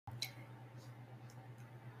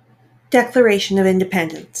Declaration of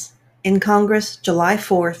Independence. In Congress, July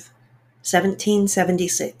 4th,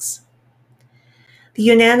 1776. The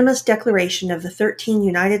unanimous declaration of the 13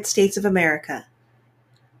 United States of America.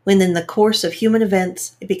 When in the course of human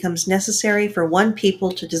events it becomes necessary for one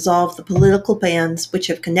people to dissolve the political bands which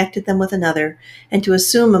have connected them with another, and to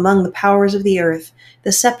assume among the powers of the earth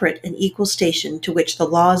the separate and equal station to which the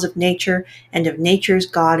laws of nature and of nature's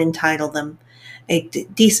God entitle them, a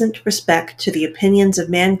decent respect to the opinions of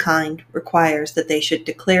mankind requires that they should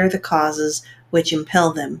declare the causes which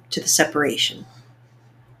impel them to the separation.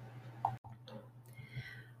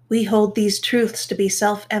 We hold these truths to be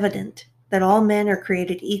self-evident, that all men are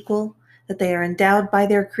created equal, that they are endowed by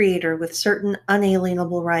their Creator with certain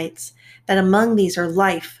unalienable rights, that among these are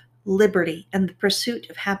life, liberty, and the pursuit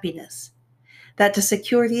of happiness, that to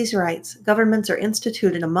secure these rights, governments are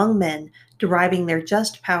instituted among men, deriving their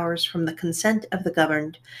just powers from the consent of the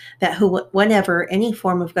governed, that whenever any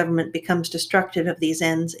form of government becomes destructive of these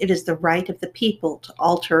ends, it is the right of the people to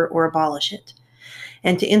alter or abolish it,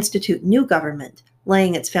 and to institute new government,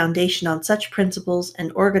 laying its foundation on such principles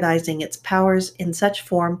and organizing its powers in such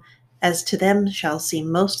form as to them shall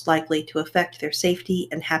seem most likely to affect their safety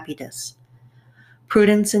and happiness.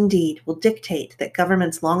 Prudence, indeed, will dictate that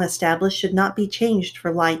governments long established should not be changed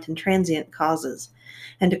for light and transient causes,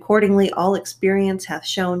 and accordingly all experience hath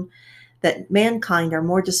shown that mankind are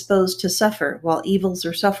more disposed to suffer while evils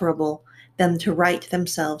are sufferable than to right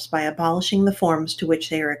themselves by abolishing the forms to which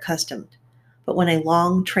they are accustomed. But when a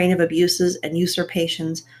long train of abuses and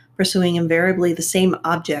usurpations, pursuing invariably the same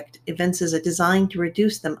object, evinces a design to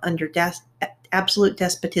reduce them under absolute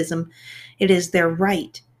despotism, it is their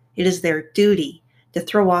right, it is their duty, to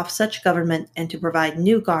throw off such government and to provide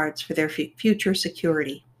new guards for their future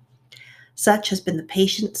security. Such has been the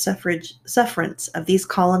patient sufferance of these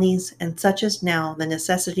colonies, and such is now the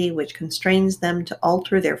necessity which constrains them to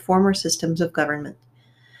alter their former systems of government.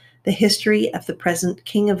 The history of the present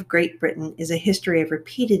King of Great Britain is a history of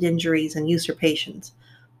repeated injuries and usurpations,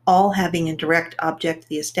 all having in direct object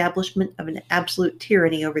the establishment of an absolute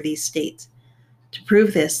tyranny over these states. To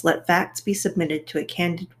prove this, let facts be submitted to a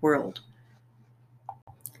candid world.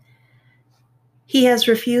 He has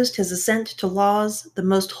refused his assent to laws the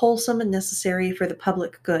most wholesome and necessary for the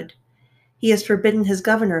public good. He has forbidden his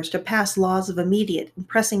governors to pass laws of immediate and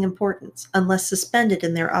pressing importance, unless suspended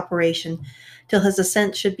in their operation till his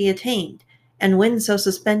assent should be attained, and when so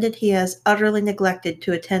suspended he has utterly neglected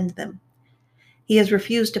to attend them. He has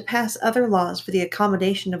refused to pass other laws for the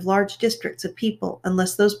accommodation of large districts of people,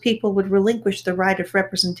 unless those people would relinquish the right of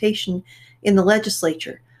representation in the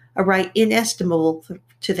legislature, a right inestimable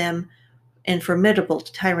to them and formidable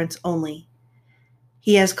to tyrants only.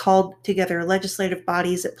 He has called together legislative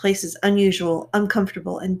bodies at places unusual,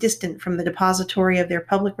 uncomfortable, and distant from the depository of their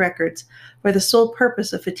public records for the sole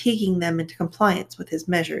purpose of fatiguing them into compliance with his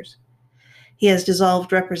measures. He has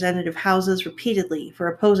dissolved representative houses repeatedly for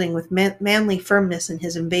opposing with manly firmness in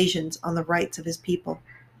his invasions on the rights of his people.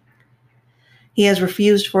 He has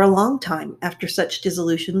refused for a long time, after such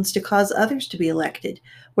dissolutions, to cause others to be elected,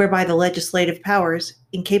 whereby the legislative powers,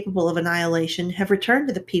 incapable of annihilation, have returned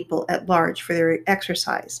to the people at large for their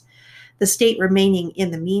exercise, the state remaining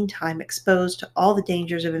in the meantime exposed to all the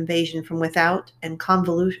dangers of invasion from without and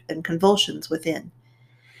convulsions within.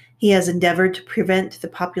 He has endeavored to prevent the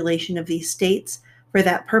population of these states, for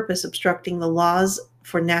that purpose obstructing the laws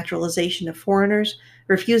for naturalization of foreigners,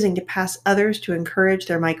 refusing to pass others to encourage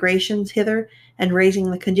their migrations hither, and raising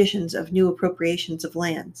the conditions of new appropriations of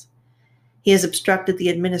lands. He has obstructed the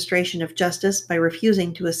administration of justice by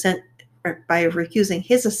refusing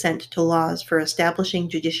his assent to laws for establishing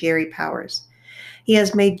judiciary powers. He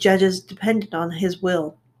has made judges dependent on his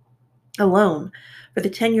will alone for the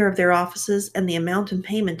tenure of their offices and the amount and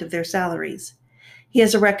payment of their salaries. He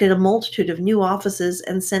has erected a multitude of new offices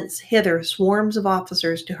and sent hither swarms of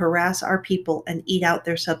officers to harass our people and eat out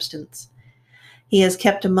their substance. He has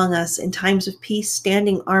kept among us in times of peace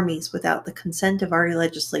standing armies without the consent of our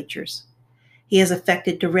legislatures. He has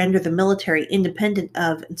affected to render the military independent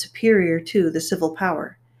of and superior to the civil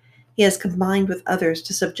power. He has combined with others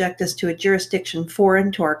to subject us to a jurisdiction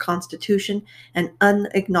foreign to our Constitution and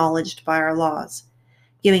unacknowledged by our laws,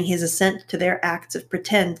 giving his assent to their acts of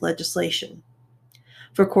pretend legislation,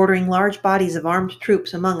 for quartering large bodies of armed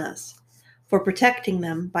troops among us, for protecting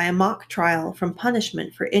them by a mock trial from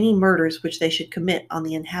punishment for any murders which they should commit on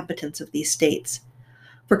the inhabitants of these states,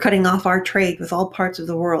 for cutting off our trade with all parts of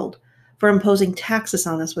the world, for imposing taxes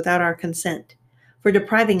on us without our consent, for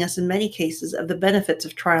depriving us in many cases of the benefits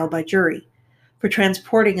of trial by jury, for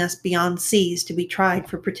transporting us beyond seas to be tried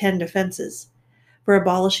for pretend offenses, for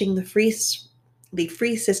abolishing the free the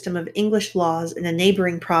free system of English laws in a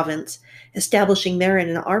neighboring province, establishing therein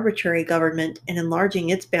an arbitrary government and enlarging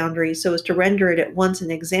its boundaries so as to render it at once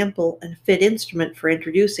an example and fit instrument for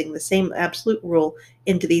introducing the same absolute rule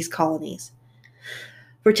into these colonies.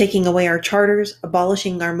 For taking away our charters,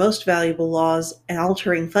 abolishing our most valuable laws, and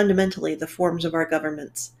altering fundamentally the forms of our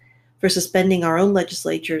governments. For suspending our own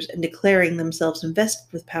legislatures and declaring themselves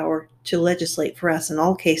invested with power to legislate for us in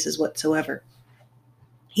all cases whatsoever.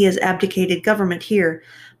 He has abdicated government here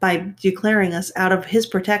by declaring us out of his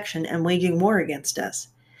protection and waging war against us.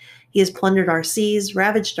 He has plundered our seas,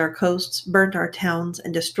 ravaged our coasts, burnt our towns,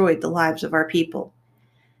 and destroyed the lives of our people.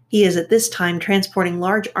 He is at this time transporting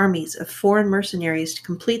large armies of foreign mercenaries to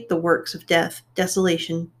complete the works of death,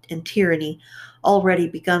 desolation, and tyranny, already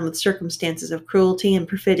begun with circumstances of cruelty and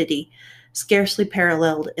perfidy, scarcely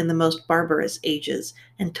paralleled in the most barbarous ages,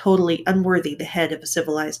 and totally unworthy the head of a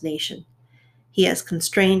civilized nation. He has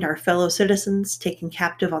constrained our fellow citizens, taken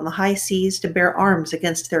captive on the high seas, to bear arms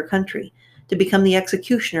against their country, to become the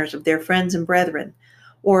executioners of their friends and brethren,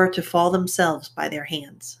 or to fall themselves by their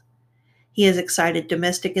hands. He has excited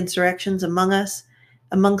domestic insurrections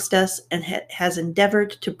amongst us, and has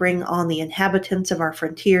endeavored to bring on the inhabitants of our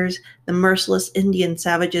frontiers the merciless Indian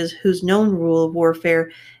savages whose known rule of warfare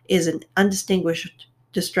is an undistinguished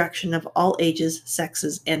destruction of all ages,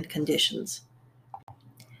 sexes, and conditions.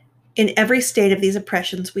 In every state of these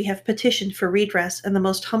oppressions, we have petitioned for redress in the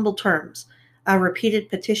most humble terms. Our repeated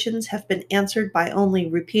petitions have been answered by only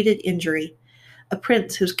repeated injury. A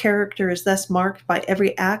prince whose character is thus marked by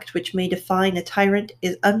every act which may define a tyrant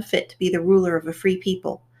is unfit to be the ruler of a free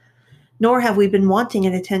people. Nor have we been wanting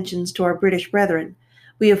in attentions to our British brethren.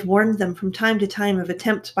 We have warned them from time to time of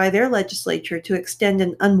attempts by their legislature to extend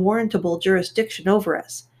an unwarrantable jurisdiction over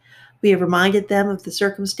us. We have reminded them of the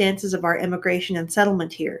circumstances of our emigration and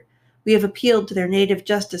settlement here. We have appealed to their native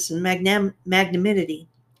justice and magnanimity,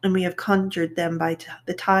 and we have conjured them by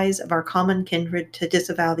the ties of our common kindred to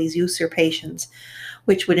disavow these usurpations,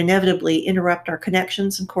 which would inevitably interrupt our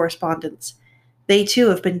connections and correspondence. They too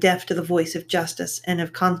have been deaf to the voice of justice and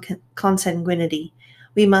of consanguinity.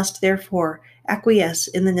 We must, therefore, acquiesce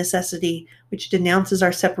in the necessity which denounces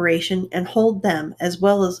our separation, and hold them, as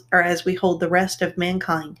well as we hold the rest of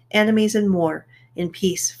mankind, enemies and more, in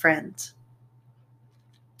peace, friends.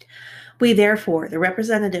 We, therefore, the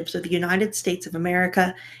representatives of the United States of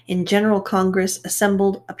America, in General Congress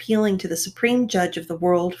assembled, appealing to the Supreme Judge of the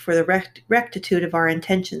world for the rectitude of our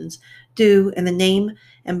intentions, do, in the name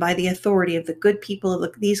and by the authority of the good people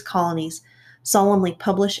of these colonies, solemnly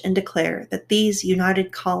publish and declare that these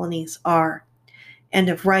united colonies are, and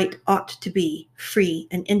of right ought to be, free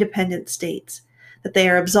and independent states, that they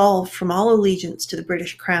are absolved from all allegiance to the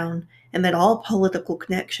British Crown, and that all political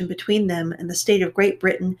connection between them and the state of Great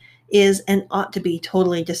Britain is and ought to be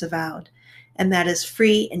totally disavowed, and that as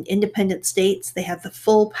free and independent states they have the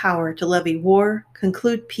full power to levy war,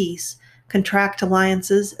 conclude peace, contract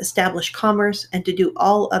alliances, establish commerce, and to do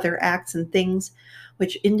all other acts and things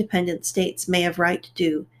which independent states may have right to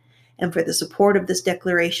do. And for the support of this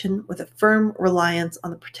declaration, with a firm reliance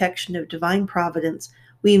on the protection of divine providence,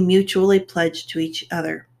 we mutually pledge to each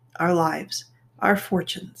other our lives, our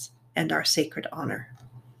fortunes, and our sacred honor.